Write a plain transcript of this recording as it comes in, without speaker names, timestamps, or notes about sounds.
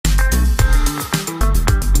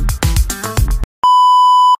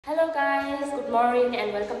morning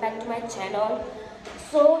and welcome back to my channel.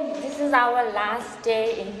 So this is our last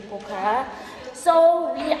day in Pokhara.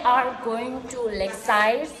 So we are going to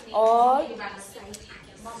lakeside or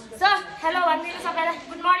so hello good morning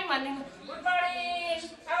good morning.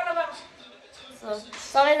 So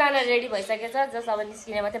सबैजना ready भइसकेछ जस अब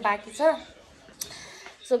निस्किने मात्रै बाँकी छ.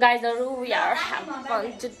 So guys, we are having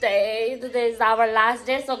fun today. Today is our last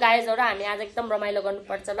day. So guys, हामी आज एकदम रमाइलो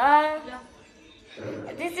गर्नुपर्छ ल.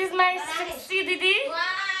 This is my sexy दिदी.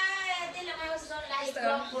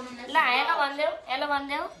 ल हेलो भन्देऊ, हेलो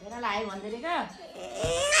भन्देऊ. हेलो हाई भन्दै रे का.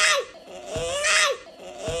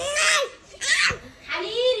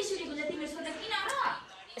 खाली रिसुरीको जति मेरो सोच किन र?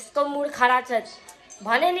 यसको मुड खराब छ.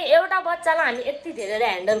 भने नि एउटा बच्चालाई हामी यति धेरै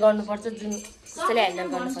ह्यान्डल गर्नुपर्छ जुन कसैले ह्यान्डल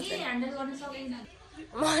गर्न सक्दैन. ह्यान्डल गर्न सक्दैन.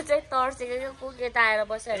 म चाहिँ तर्सेको को केटा आएर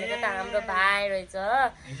बसिरहेको त हाम्रो भाइ रहेछ.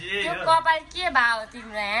 त्यो कपाल के भयो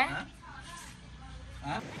तिम्रो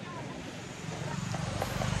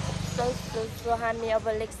So हामी अब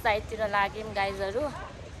लेक साइडतिर लाग्यौँ गाइजहरू.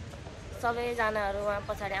 सबैजनाहरू वहाँ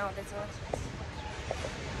पछाडि आउँदैछ.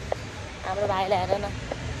 हाम्रो भाइलाई हेर न.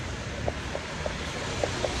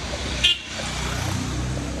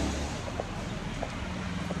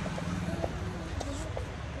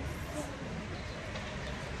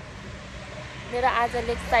 मेरो आज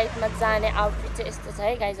लेक साइडमा जाने आउटफिट चाहिँ यस्तो छ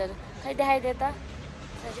है गाइजहरू. खै देखाइदिए त.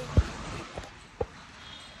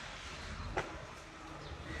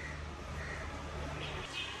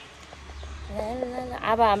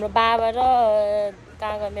 अब हाम्रो बाबा र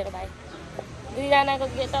कहाँ गयो मेरो भाइ. दुईजनाको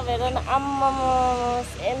गेटअप हेर न. आम्माम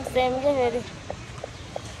सेम सेम के फेरि.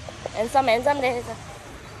 Handsome handsome देखेछ.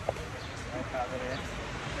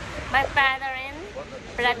 My father and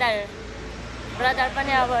brother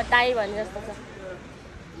पनि अब दाइ भने जस्तो छ.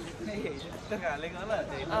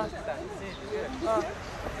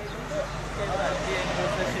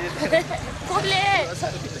 कसले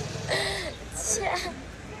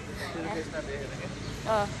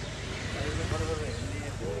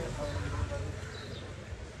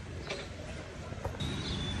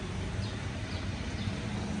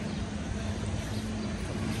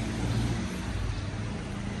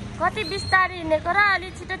कति बिस्तारै हिँडेको र अलि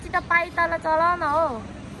छिटो छिटो पाइतल चलाउ न हो.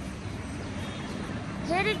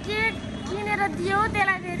 फेरि के किनेर दियो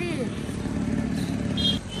त्यसलाई फेरि.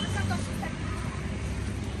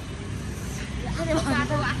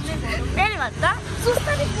 फेरि भन्छ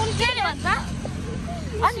सुस्तरी कुन केले भन्छ.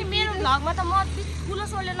 अनि मेरो भ्लगमा त म ठुलो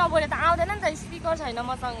सोले नबोले त आउँदैन नि त. स्पिकर छैन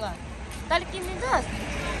मसँग. तैँले किनिदिन्छस्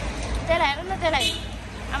त्यसलाई हेर न. त्यसलाई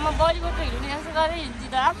आमा बलिउडको हिँड्ने जस्तो गरेर हिँड्छु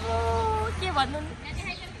त. अब के भन्नु.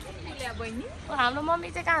 हाम्रो मम्मी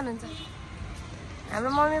चाहिँ कहाँ हुनुहुन्छ.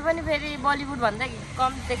 हाम्रो मम्मी पनि फेरि बलिउड भन्दा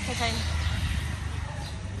कम देख्छ छैन.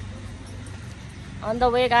 अन द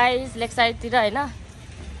वे गाइस लेक साइडतिर होइन.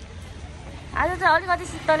 आज चाहिँ अलिकति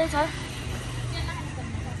शीतलै छ.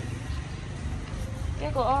 के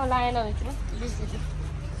को लागेन भित्र 20 रुपियाँ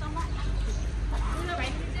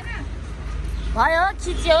भयो.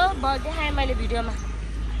 खिच्यो देखाएँ मैले भिडियोमा.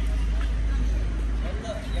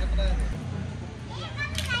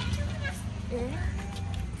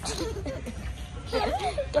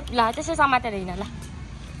 ल त्यसै समातेर हिँड ल.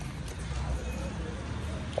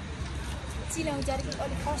 त्यही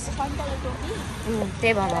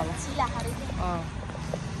भएर होला.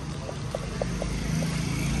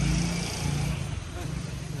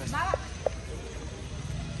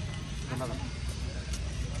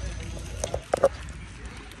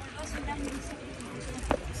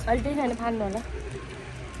 अहिले त्यही फान्नु होला.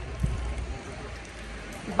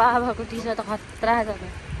 बाबाको टी सर्ट त खतरा छ.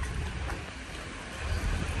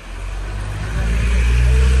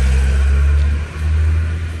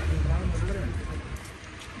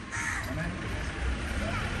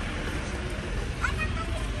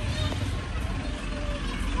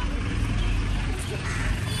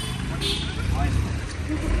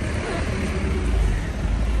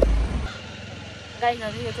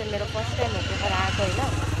 गाइजहरू यो चाहिँ मेरो फर्स्ट टाइम हो पोखरा आएको होइन.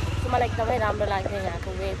 सो मलाई एकदमै राम्रो लाग्यो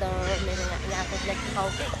यहाँको वेदर. मेरो यहाँको ठाउँ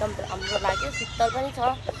चाहिँ एकदम राम्रो लाग्यो. शीतल पनि छ.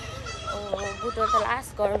 बुधबार त लास्ट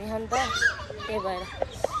गर्मी हो नि त. त्यही भएर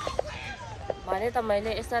भने त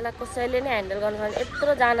मैले यसलाई कसैले नै ह्यान्डल गर्नु सक्ने.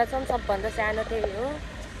 यत्रो जाना छ सबभन्दा सानो त्यही हो.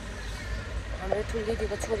 हाम्रो ठुलो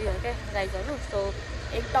दिदीको छोरी हो क्या गाइजहरू. सो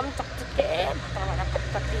एकदम चकचके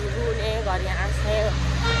कति रुने घरि हाँस्ने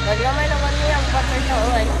घरि रमाइलो गर्ने अब पर्छ हो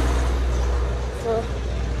होइन. सो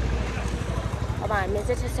अब हामी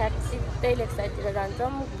चाहिँ सिधै लेक साइडतिर जान्छौँ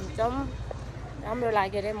घुम्छौँ. राम्रो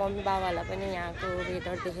लाग्यो अरे. मम्मी बाबालाई पनि यहाँको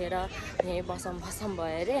वेदर देखेर यहीँ बसौँ भयो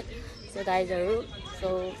अरे. सो गाइजहरू. सो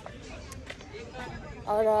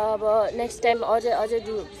और अब नेक्स्ट टाइम अझै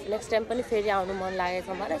नेक्स्ट टाइम पनि फेरि आउनु मन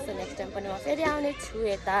लागेको छ मलाई। सो नेक्स्ट टाइम पनि म फेरि आउने छु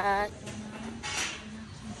यता।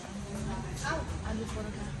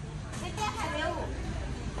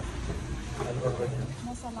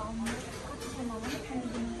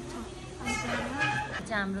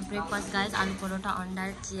 हाम्रो ब्रेकफास्ट गाइस आलु परोटा अन्डा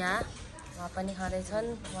चिया उहाँ पनि खाँदैछन्,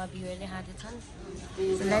 उहाँ बिउहरूले खाँदैछन्।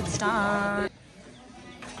 Let's start.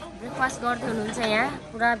 ब्रेकफास्ट गर्दै हुनुहुन्छ यहाँ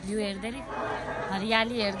पुरा भ्यू हेर्दै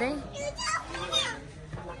हरियाली हेर्दै।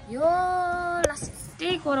 यो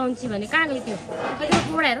लास्टै कराउँछु भने कहाँ गयो त्यो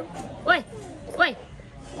बुढाहरू? ओइ ओइ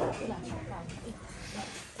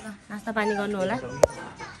नास्ता पानी गर्नु होला।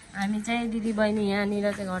 हामी चाहिँ दिदी बहिनी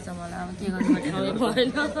यहाँनिर चाहिँ गर्छ मलाई। अब के गर्नु भएन।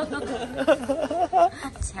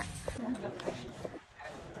 अच्छा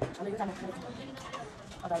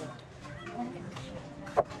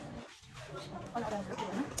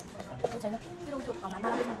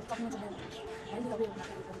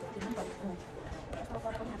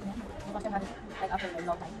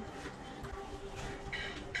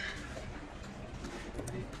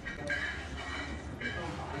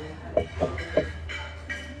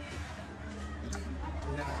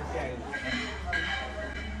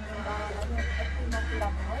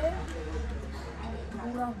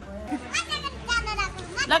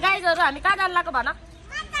ल गाइजहरु हामी कहाँ जान लाग्यो भन?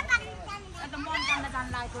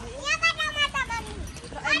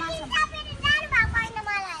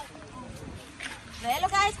 हेलो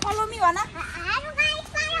गाइस फॉलो मी भन।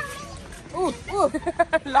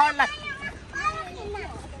 ल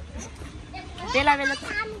बेला बेला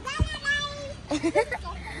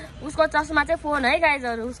उसको चस्मा चाहिँ फोन है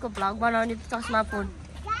गाइजहरु। उसको भ्लग बनाउने चस्मा फोन।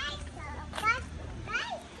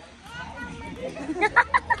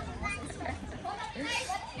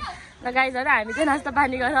 ल गाइजहरु हामी चाहिँ नास्ता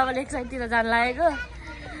पानी गरेर अब लेक साइडतिर जान लागेको।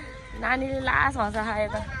 नानीले लास हँसा खायो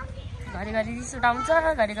त। घरिघरि रिस उठाउँछ,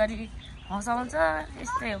 घरिघरि हँसाउँछ।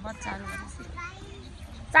 यस्तै हो बच्चाहरू भनेपछि।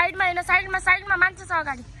 साइडमा होइन, साइडमा मान्छे छ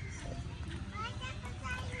अगाडि।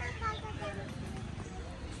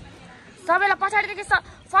 सबैलाई पछाडिदेखि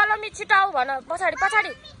फलो मी छिटो आऊ भन।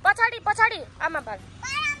 पछाडि आमा बाल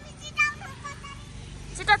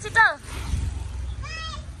छिटो।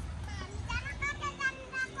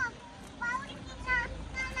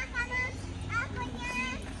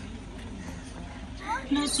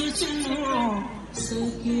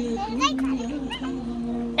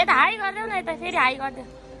 यता हाई गरिदेऊ न। यता फेरि हाई गरिदेऊ।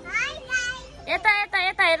 यता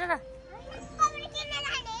हेर न।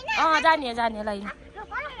 जाने ल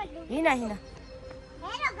हिँड।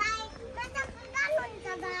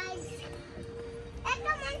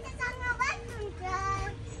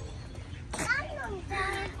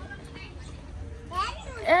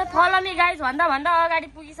 ए फलो मी गाइस भन्दा अगाडि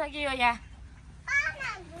पुगिसक्यो यहाँ।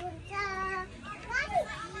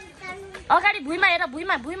 अगाडि भुइँमा हेर,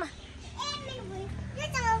 भुइँमा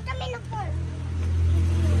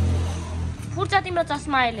फुट्छ तिम्रो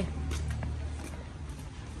चस्मा अहिले।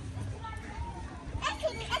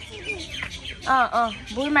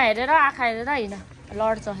 भुइँमा हेरेर आँखा हेरेर हिँड,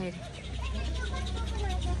 लड्छ फेरि।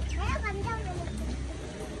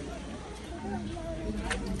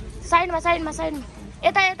 साइडमा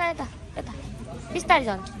यता बिस्तारै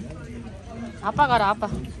झन्। हप्पा गर हप्पा।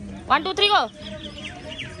 1 2 3 गो।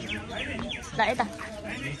 ल यता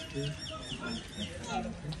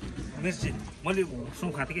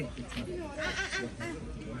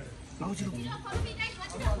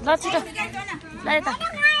ल छिटो ल यता।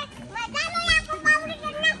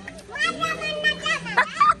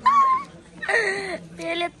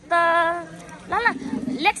 त्यसले त ल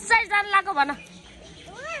लेफ्ट साइड जान लाग्यो भन।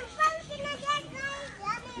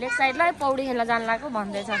 लेफ्ट साइडलाई पौडी खेल्न जान लाग्यो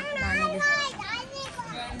भन्दैछ नानीले।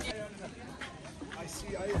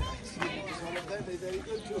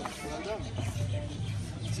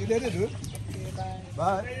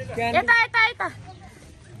 यता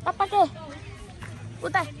पप्पा के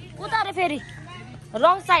उता रे फेरि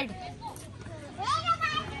रङ साइड।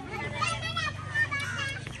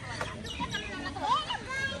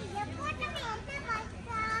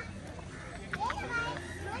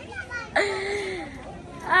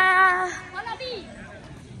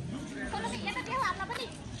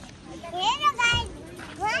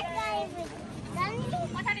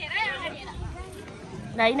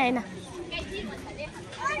 होइन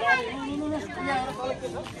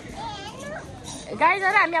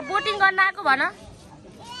गाइजहरु हामी यहाँ बोटिङ गर्न आएको भन।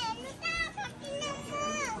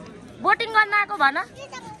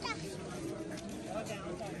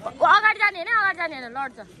 अगाडि जाने होइन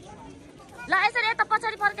लड्छ। ल यसरी यता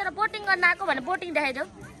पछाडि फर्केर बोटिङ गर्न आएको भने बोटिङ देखाइदेऊ।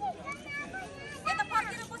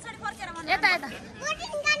 यता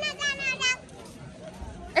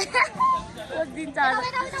दिन्छ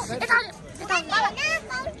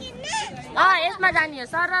यसमा जाने हो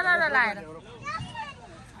सर लाएर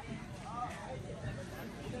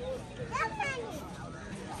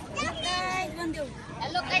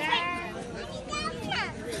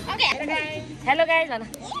हेलो गाइस भन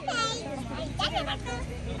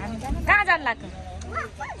कहाँ जानु लाग्छ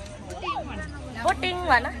बोटिङ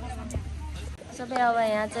भन सबै अब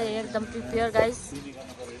यहाँ चाहिँ एकदम प्रिपेयर गाइस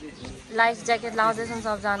लाइफ ज्याकेट लाउँदैछन्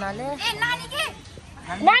सबजनाले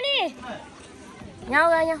नानी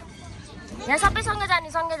यहाँ सबै सँगै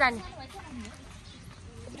जाने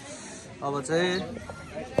अब चाहिँ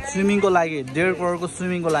स्विमिङको लागि 1.5 करोडको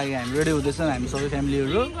स्विमिङको लागि हामी रेडी हुँदैछौँ हामी सबै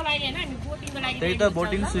फ्यामिलीहरू त्यही त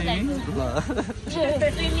बोटिङ स्विमिङ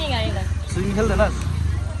स्विमिङ खेल्दैनस्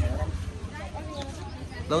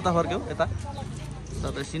ल उता फर्क्यौ यता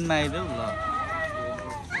तपाईँ सिनमा आइदेऊ ल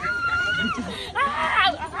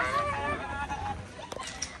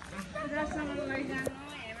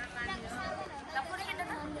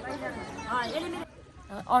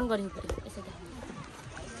अन गरेको यसो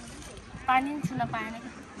पानी पनि छुन पाएन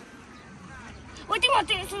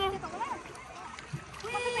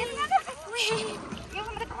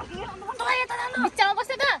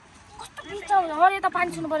यता पानी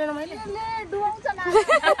छुनु परेन मैले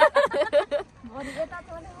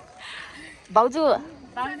भाउजू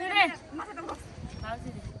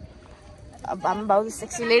भाउजू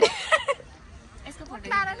सेक्सी लेडी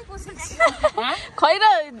खै र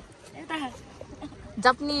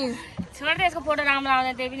जापानिज छोड्दै यसको फोटो राम्रो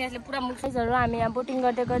आउँदैन त्यही पनि यसले पुरा मुखहरू हामी यहाँ बोटिङ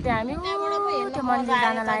गर्दै हामी त्यो मन्दिर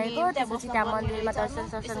जान लागेको त्यसपछि त्यहाँ मन्दिरमा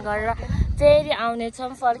दर्शन गरेर फेरि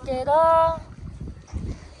आउनेछौँ फर्केर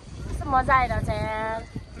कस्तो मजा आइरहेछ यार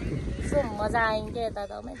कस्तो मजा आइन्थ्यो यता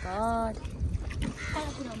त घर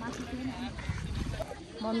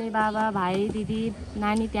मम्मी बाबा भाइ दिदी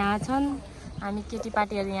नानी त्यहाँ छन् हामी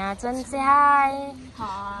केटीपार्टीहरू यहाँ छन् से हाई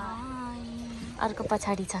अर्को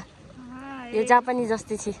पछाडि छ यो जापानिज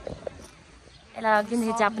जस्तै छ यसलाई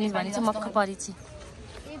अघिदेखि जापानिज भने चाहिँ मक्ख परी छ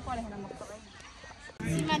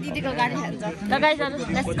ल गाइजहरू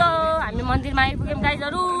लेट्स गो हामी मन्दिरमा आइपुग्यौँ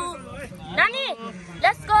गाइजहरू नानी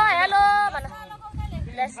लेट्स गो हेलो भन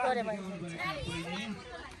लेट्स गो रे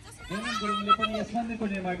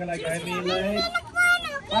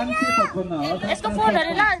यसको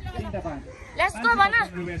फोटोहरू ल लेट्स गो भन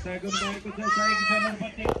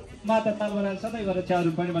माता तालबराल सधैँ गरेर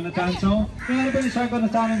च्याउहरू पनि भन्न चाहन्छौँ तिमीहरू पनि सहयोग गर्न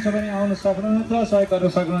चाहनुहुन्छ भने आउन सक्नुहुन्छ सहयोग गर्न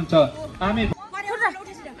सक्नुहुन्छ हामी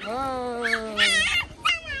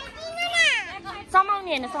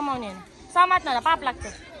समाउने होइन समात्न होला पाप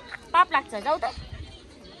लाग्छ जाऊ त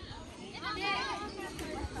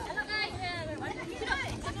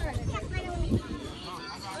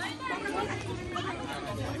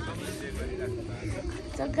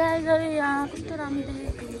गाइजहरू यहाँ कस्तो राम्रो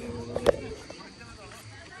देखेको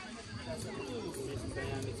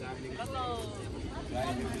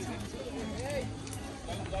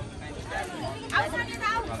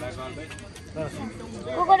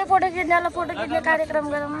को फोटो खिच्ने कार्यक्रम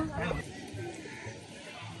गरौँ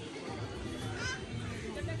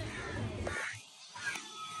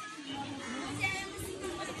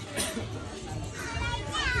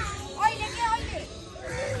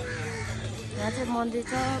यहाँ चाहिँ मन्दिर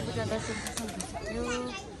छ पूजा दर्शन भइसक्यो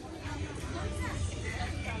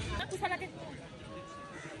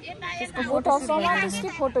त्यसको फोटो समातेसकै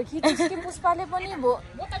फोटो खिचेसकै पुष्पाले पनि भो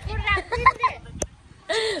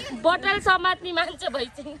बोतल समात्ने मान्छे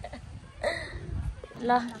भइसक्यो ल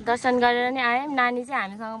दर्शन गरेर नि आयौँ नानी चाहिँ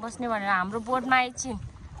हामीसँग बस्ने भनेर हाम्रो बोटमा आइछिन्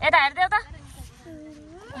यता हेर्दै त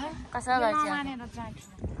कसो गर्छ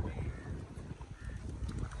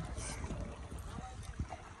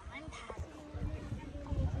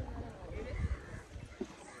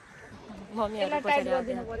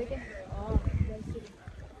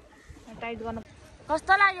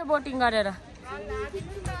कस्तो लाग्यो बोटिङ गरेर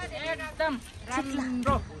एकदम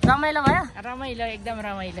रमाइलो भयो एकदम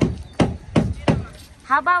रमाइलो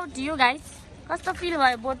हाउ अबाउट यु गाइस कस्तो फिल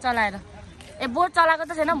भयो बोट चलाएर ए बोट चलाएको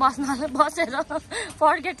त छैन बसेर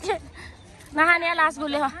फर्केट के नखाने लास्ट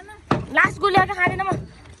गुल्यो क्या खाँदैन म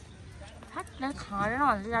खाँदैन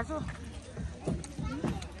भनिदिइरहेको छु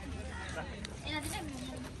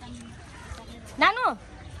नानु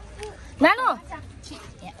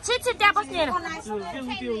छिट त्यहाँ बस्ने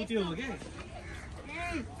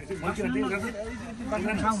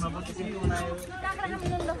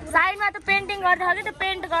साइडमा त पेन्टिङ गर्दा कि त्यो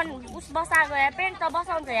पेन्ट गर्नु उस बसाएको या पेन्ट त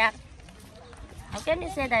बसाउँछ यार can you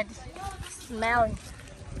say that smell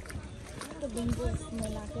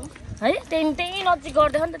है त्यही नजिक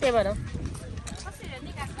गर्दैछ नि त त्यही भएर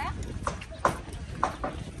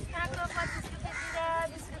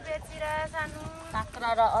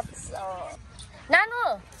काँक्रा र नानु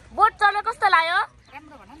बोट चल्यो कस्तो लाग्यो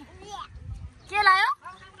के लाग्यो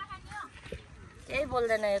केही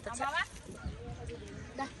बोल्दैन यो त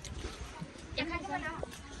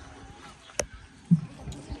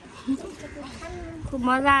खुब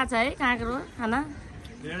मजा आछ है काँक्रो खाना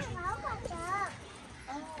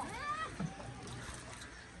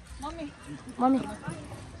मम्मी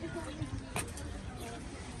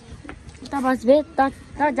त बस बे त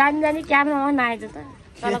जानी क्यामेरामा नआएछ त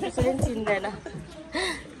तर कसैले पनि चिन्दैन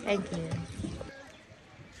थ्याङ्क यू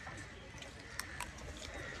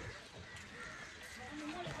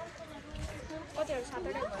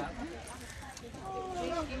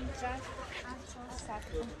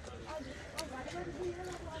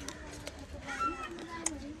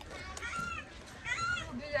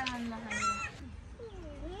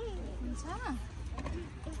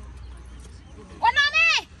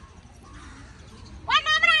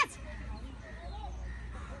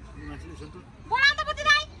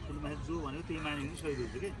जो भनेको त्यही माने नि सही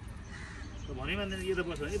हुन्छ के भने मान्दैन यता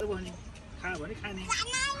बस्छ भने यता बस्ने खा भने खाने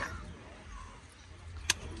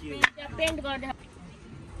पेन्ट गर्दै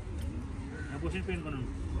बस्ने पेन्ट बनाउनु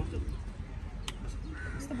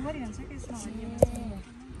यस्तो बोरी हुन्छ कि यसमा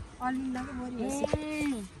अलिलाको बोरी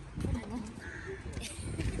हुन्छ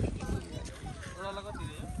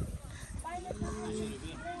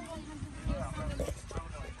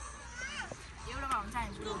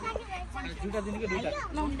दुईटा दिनु कि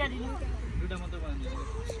दुईटा मात्र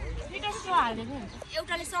बनाइदिनु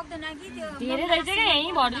एउटाले सक्दैन कि त्यो धेरै रहेछ क्या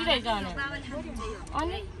यहीँ भरिरहेछ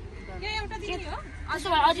अनि यो एउटा दिने हो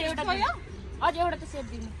अझ एउटा त सेट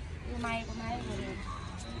दिनु यो मायाको माया गऱ्यो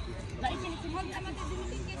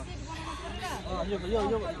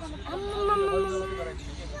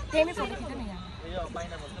त्यही फोटो खिच्छ नि यहाँ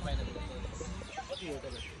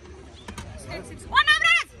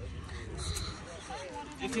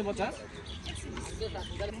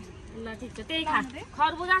ल ठिक छ त्यही खा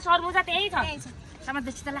खरबुजा सरबुजा त्यही छ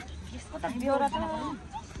समातेपछि त ल यसको त बेउरा त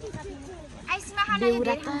आइसमा खाना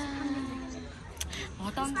बेउरा त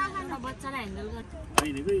हटाउनु बच्चालाई ह्यान्डल गर्छ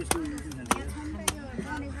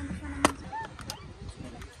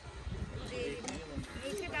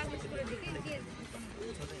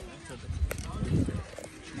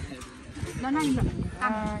ल नानी ल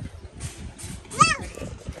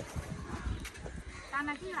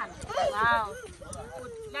ताना के हाल वाउ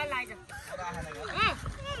ल लाइज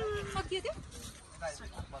सकियो त्यो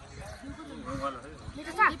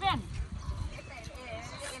मिठो छ दिपेन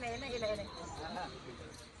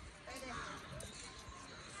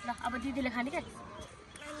ल अब दिदीले खाने क्या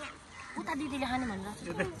उता दिदीले खाने भनेर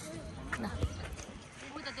ल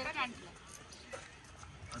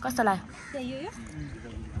कस्तो लाग्यो त्यही हो यो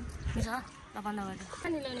मिठो ल बन्द गर्छ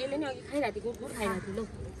खाने ल यसले नि अघि खाइरहेको थियो गुड खाइरहेको थियो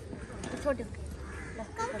ल छोड्यो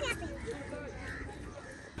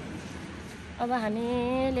अब हामी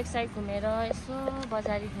लेक साइड घुमेर यसो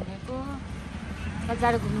बजारी घुमेको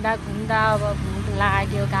बजार घुम्दा घुम्दा अब भोक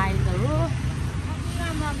लाग्यो गाईहरू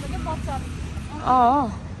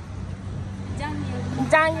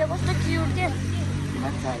जाङ्यो कस्तो क्युट के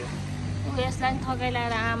मजाले यसलाई थकाइ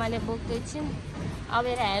लगाएर आमाले बोक्दै छिन् अब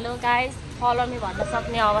हेलो गाइस फलो मी भन्न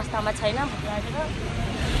सक्ने अवस्थामा छैन भोक लागेर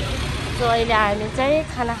सो अहिले हामी चाहिँ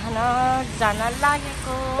खाना खान जान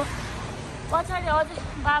लागेको पछाडि अझै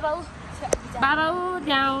बाबा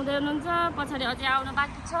त्यहाँ आउँदै हुनुहुन्छ पछाडि अझै आउन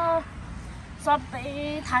बाँकी छ सबै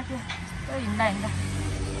थाक्यो हिँड्दा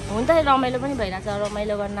हुन त रमाइलो पनि भइरहेछ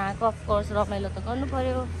रमाइलो गर्न आएको अफकोर्स रमाइलो त गर्नु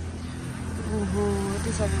पर्यो ओहो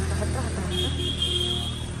टी सर्टहरू त खतरा खतरा हुन्छ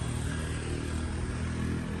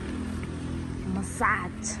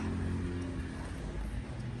मसाज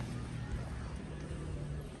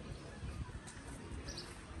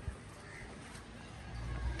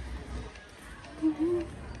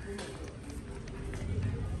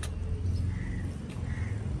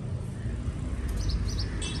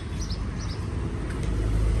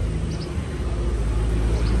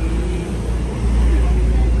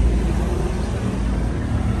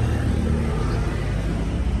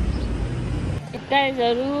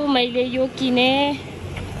गाइजहरू मैले यो किने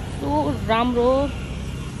कस्तो राम्रो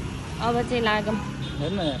अब चाहिँ लागौँ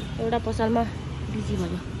एउटा पसलमा बिजी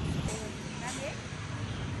भयो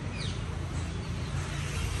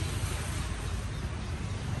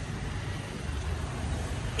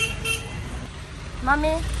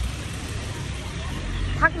मम्मी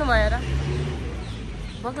थाक्नु भयो र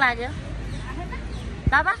भोक लाग्यो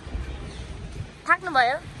बाबा थाक्नु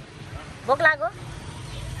भयो भोक लाग्यो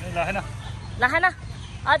ल खान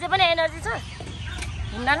अझै पनि एनर्जी छ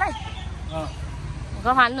हिँड्नलाई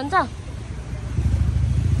गफ हान्नुहुन्छ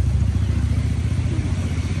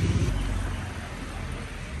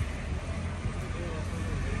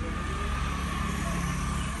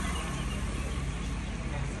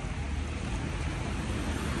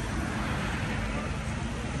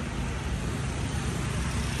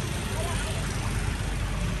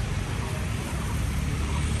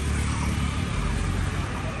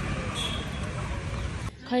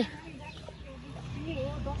खै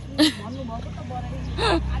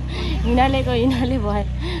हिँडालेको हिँडाले भयो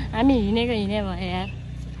हामी हिँडेको हिँडे भयो यार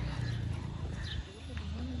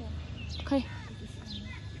खै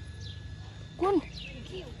कुन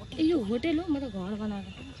ए यो होटेल हो म त घर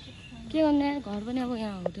बनाएको के गर्ने घर पनि अब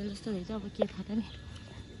यहाँ होटेल जस्तो रहेछ अब के थाहा त नि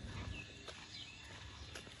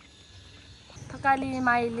थकाली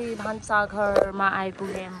माइली भान्साघरमा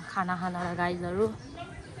आइपुग्यौँ खाना खानलाई गाइजहरू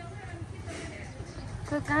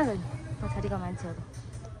कहाँ गयो पछाडिको मान्छेहरू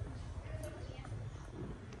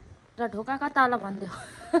र ढोका कता होला भनिदियो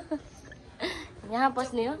यहाँ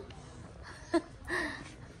बस्ने हो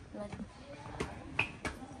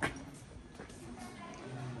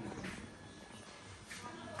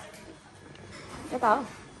यता हो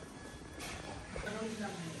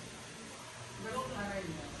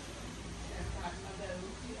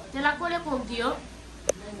त्यसलाई कसले कोक दियो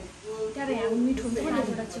त्यहाँ यहाँ मिठो हुन्छ नि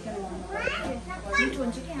एउटा चिकन मिठो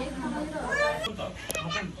हुन्छ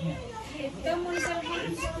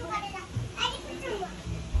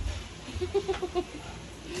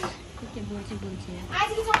कि के बोल्छु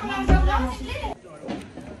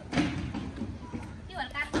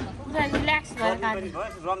पुरा रिल्याक्स भएर काट्नु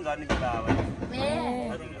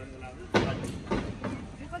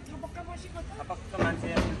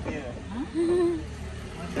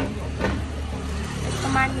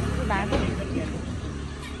मान्ने भएको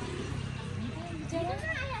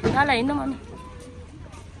ल हिँड्नु मम्मी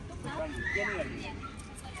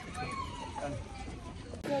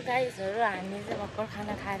गाइजहरू हामी चाहिँ भर्खर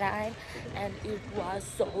खाना खाएर आयौँ and it was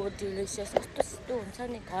so delicious कस्तो हुन्छ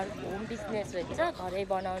नि घर होम बिजनेस रहेछ घरै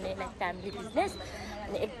बनाउने लाइक फ्यामिली बिजनेस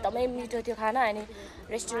अनि एकदमै मिठो थियो खाना अनि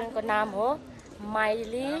रेस्टुरेन्टको नाम हो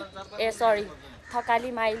माइली सरी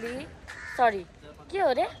थकाली माइली सरी के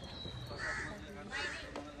हो रे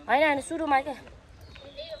होइन होइन सुरुमा क्या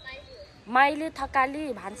माइली थकाली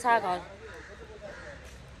भान्साघर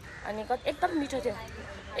अनि एकदम मिठो थियो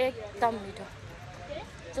एकदम मिठो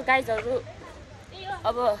सो गाइजहरू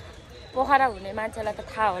अब पोखरा हुने मान्छेलाई त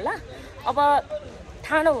थाहा होला अब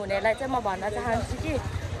थाहा नहुनेलाई चाहिँ म भन्न चाहन्छु कि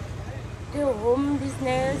त्यो होम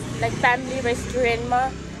बिजनेस लाइक फ्यामिली रेस्टुरेन्टमा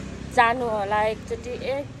जानु होला एकचोटि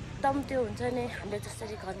एकदम त्यो हुन्छ नि हामीले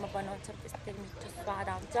जसरी घरमा बनाउँछ त्यस्तै मिठो स्वाद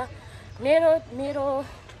आउँछ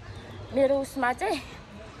मेरो उसमा चाहिँ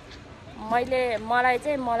मलाई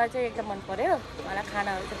चाहिँ एकदम मन पर्यो मलाई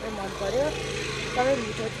खानाहरू सबै मन पर्यो सबै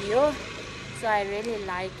मिठो थियो so I really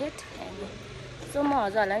like it and so म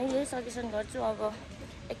हजुरहरूलाई पनि यही सजेसन गर्छु अब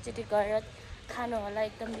एकचोटि गएर खानु होला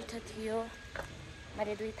एकदम मिठो थियो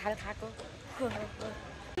मैले 2 थाल खाएको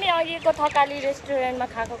अनि अघिको थकाली रेस्टुरेन्टमा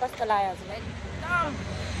खाएको कस्तो लाग्यो हजुरलाई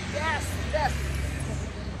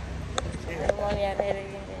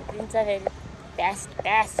दिन्छ फेरि बेस्ट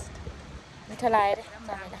मिठो लाग्यो अरे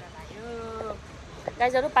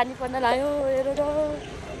गाइजहरू पानी पर्न लाग्यो हेरेर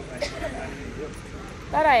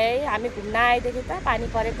तर है हामी घुम्न आएदेखि त पानी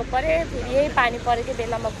परेको फेरि यही पानी परेको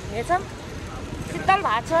बेलामा घुमेछौँ शीतल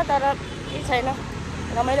भएको छ तर केही छैन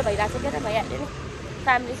रमाइलो भइरहेको छ के त भइहाल्यो नि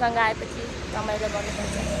फ्यामिलीसँग आएपछि रमाइलो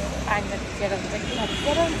गर्नुपर्छ पानीमा भिजेर हुन्छ कि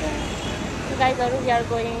नभिजेर हुन्छ गाइजहरू वी आर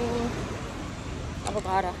गोइङ अब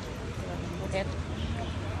घर होटेल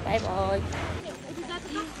बाई बाई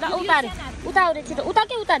ल उतारे छिटो उता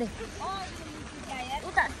उतारे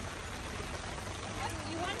उता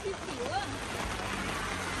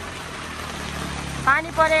पानी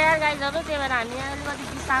पऱ्यो यार गाइजहरू त्यही भएर हामी अलिकति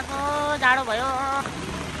बिसाएको जाडो भयो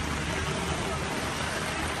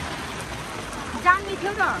जान्ने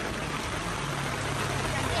थियो त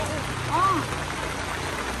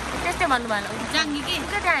त्यस्तै भन्नु भएन जान्ने कि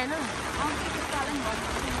त्यहाँ हेर्नु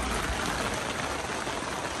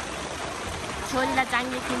छोरीलाई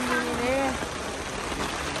चाङ्गे किनिदिने रे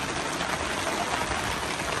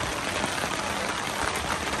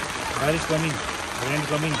Where is coming? Rain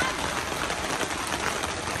coming.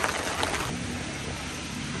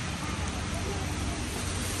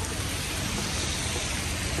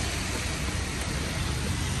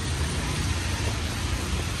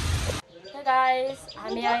 Guys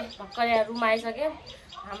हामी भर्खर यहाँ रुम आइसक्यो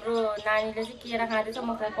हाम्रो नानीले चाहिँ केरा खाँदैछ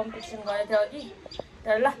मसँग कम्पिटिसन गरेको थियो अघि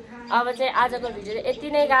तर ल अब चाहिँ आजको भिडियो चाहिँ यति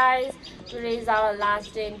नै guys today is our last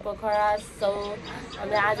day in Pokhara so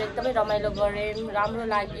हामीले आज एकदमै रमाइलो गऱ्यौँ राम्रो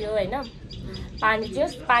लाग्यो होइन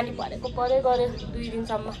पानी परेको गऱ्यो 2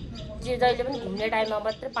 दिनसम्म जहिले पनि घुम्ने टाइममा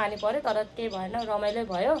मात्रै पानी पऱ्यो तर केही भएन रमाइलो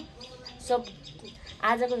भयो सो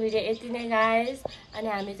आजको भिडियो यति नै गाइस अनि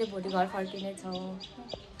हामी चाहिँ भोलि घर फर्किने छौँ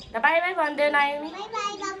ल बाई बाई भन्दै नाइमी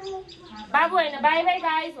बाबु होइन बाई बाई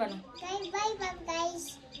गाइस भन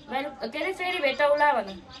के अरे फेरि भेटौँला भन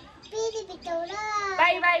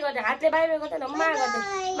बाई बाई गर्दै हातले बाई बाई गर्दैन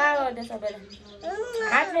मा गर्दै सबैलाई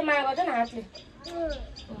हातले मा गर्दैन हातले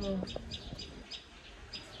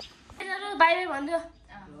बाई बाई भन्दियो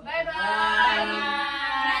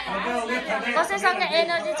कसैसँग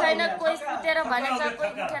एनर्जी छैन कोही सुतेर भनेछ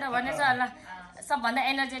कोही उठेर भनेछ ल सबभन्दा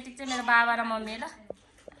एनर्जेटिक चाहिँ मेरो बाबा र मम्मी ल